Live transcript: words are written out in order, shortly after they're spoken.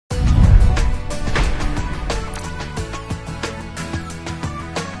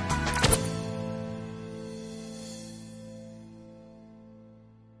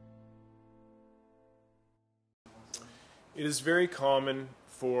It is very common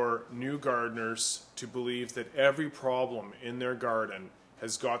for new gardeners to believe that every problem in their garden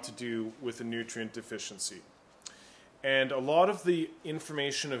has got to do with a nutrient deficiency. And a lot of the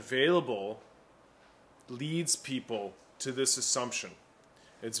information available leads people to this assumption.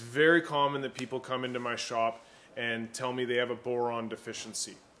 It's very common that people come into my shop and tell me they have a boron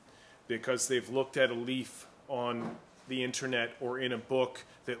deficiency because they've looked at a leaf on the internet or in a book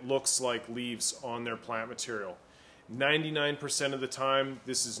that looks like leaves on their plant material. 99% of the time,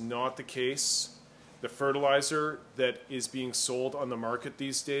 this is not the case. The fertilizer that is being sold on the market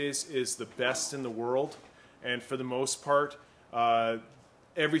these days is the best in the world, and for the most part,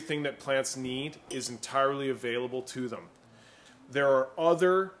 everything that plants need is entirely available to them. There are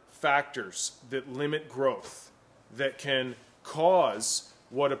other factors that limit growth that can cause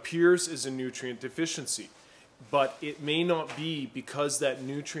what appears as a nutrient deficiency, but it may not be because that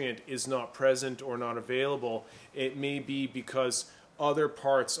nutrient is not present or not available. It may be because other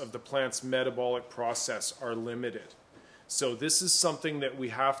parts of the plant's metabolic process are limited. So this is something that we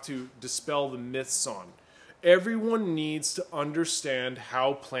have to dispel the myths on. Everyone needs to understand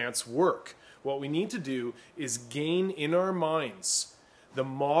how plants work. What we need to do is gain in our minds the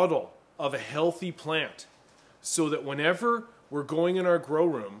model of a healthy plant so that whenever we're going in our grow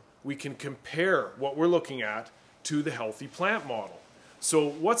room, we can compare what we're looking at to the healthy plant model. So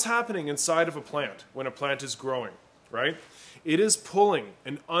what's happening inside of a plant when a plant is growing, right? It is pulling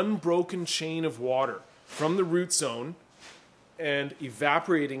an unbroken chain of water from the root zone and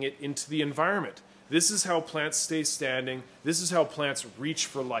evaporating it into the environment. This is how plants stay standing. This is how plants reach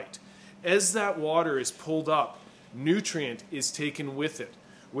for light. As that water is pulled up, nutrient is taken with it,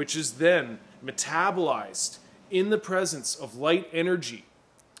 which is then metabolized in the presence of light energy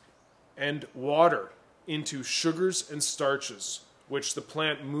and water into sugars and starches, which the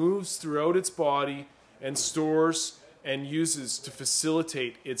plant moves throughout its body and stores and uses to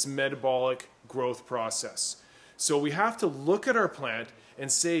facilitate its metabolic growth process. So we have to look at our plant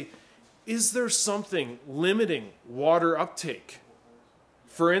and say, is there something limiting water uptake?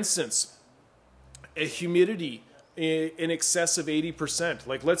 For instance, a humidity in excess of 80%.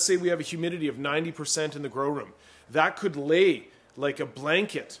 Like let's say we have a humidity of 90% in the grow room. That could lay like a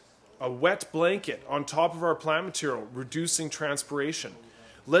blanket, a wet blanket on top of our plant material, reducing transpiration.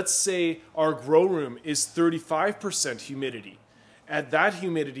 Let's say our grow room is 35% humidity. At that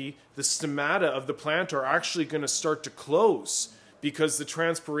humidity, the stomata of the plant are actually going to start to close because the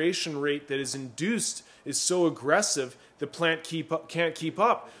transpiration rate that is induced is so aggressive the plant can't keep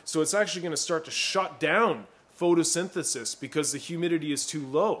up. So it's actually going to start to shut down photosynthesis because the humidity is too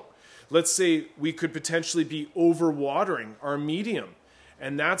low. Let's say we could potentially be overwatering our medium,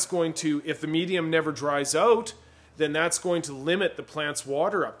 and that's going to, if the medium never dries out, then that's going to limit the plant's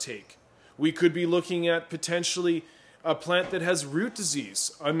water uptake. We could be looking at potentially a plant that has root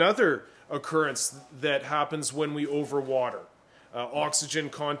disease, another occurrence that happens when we overwater. Oxygen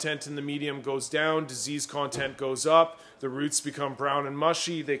content in the medium goes down, disease content goes up, the roots become brown and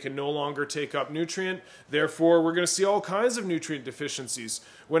mushy, they can no longer take up nutrient, therefore we're going to see all kinds of nutrient deficiencies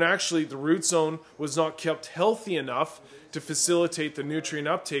when actually the root zone was not kept healthy enough to facilitate the nutrient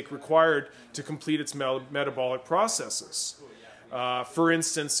uptake required to complete its metabolic processes. For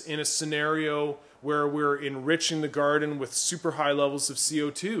instance, in a scenario where we're enriching the garden with super high levels of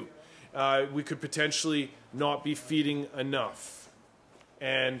CO2, we could potentially not be feeding enough.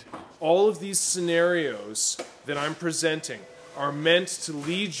 And all of these scenarios that I'm presenting are meant to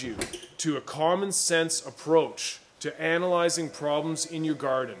lead you to a common sense approach to analyzing problems in your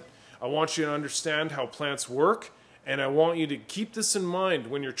garden. I want you to understand how plants work, and I want you to keep this in mind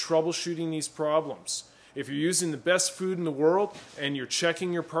when you're troubleshooting these problems. If you're using the best food in the world and you're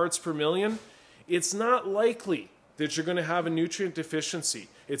checking your parts per million, it's not likely that you're going to have a nutrient deficiency.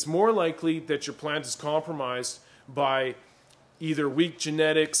 It's more likely that your plant is compromised by either weak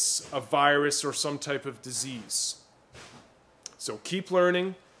genetics, a virus, or some type of disease. So keep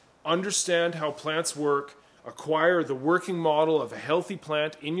learning, understand how plants work, acquire the working model of a healthy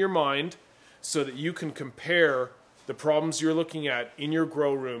plant in your mind so that you can compare the problems you're looking at in your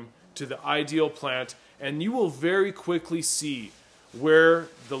grow room to the ideal plant, and you will very quickly see where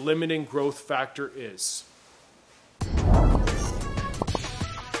the limiting growth factor is.